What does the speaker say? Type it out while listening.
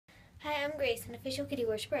Hi, I'm Grace, an official kitty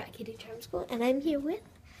worshiper at Kitty Charm School, and I'm here with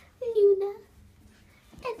Luna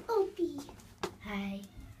and Opie. Hi.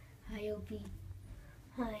 Hi, Opie.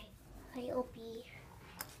 Hi. Hi, Opie.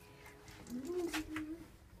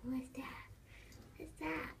 What's that? What's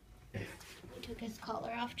that? We took his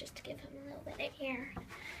collar off just to give him a little bit of hair.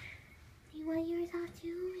 You want yours off too?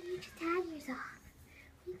 You just had yours off.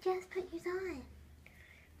 We just put yours on.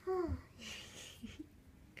 Oh.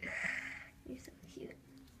 You're so cute.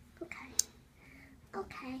 Okay.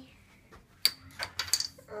 Okay.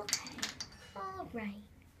 Okay. Alright.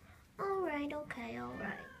 Alright, okay,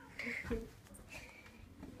 alright.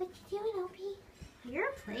 What you doing, Opie?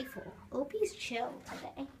 You're playful. Opie's chill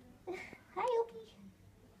today. Hi, Opie.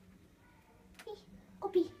 Hey,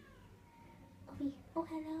 Opie. Opie. Oh,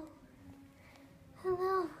 hello.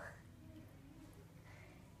 Hello.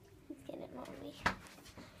 He's getting lonely. Come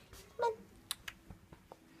on.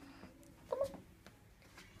 Come on.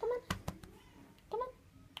 Come on. Come on.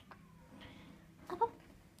 Up, up.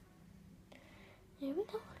 There we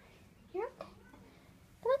go. You're okay.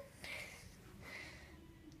 Come on.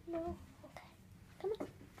 No. Okay. Come on.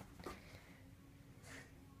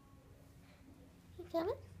 You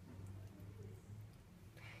coming?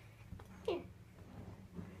 Here.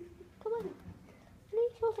 Come on. On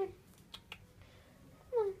your shoulder.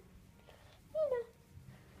 Come on. You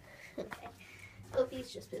know. Okay. Opie's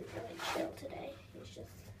just been really chill today. He's just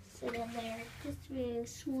sitting there, just being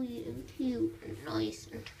sweet and cute and nice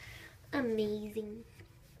and amazing.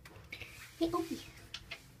 Hey, Opie.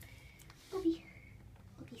 Opie.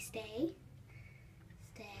 Opie, stay.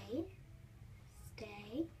 Stay.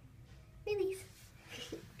 Stay. Release.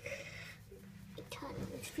 I taught him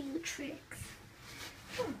a few tricks.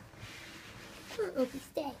 Oh. Oh, Opie,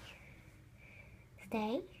 stay.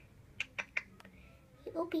 Stay.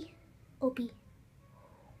 Hey, Opie. Opie.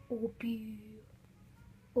 Opie.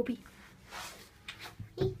 Opie.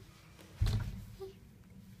 Hey. Hey.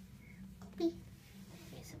 Opie.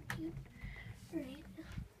 You're so cute. Alright.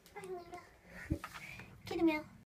 Bye, Luna. Get him out.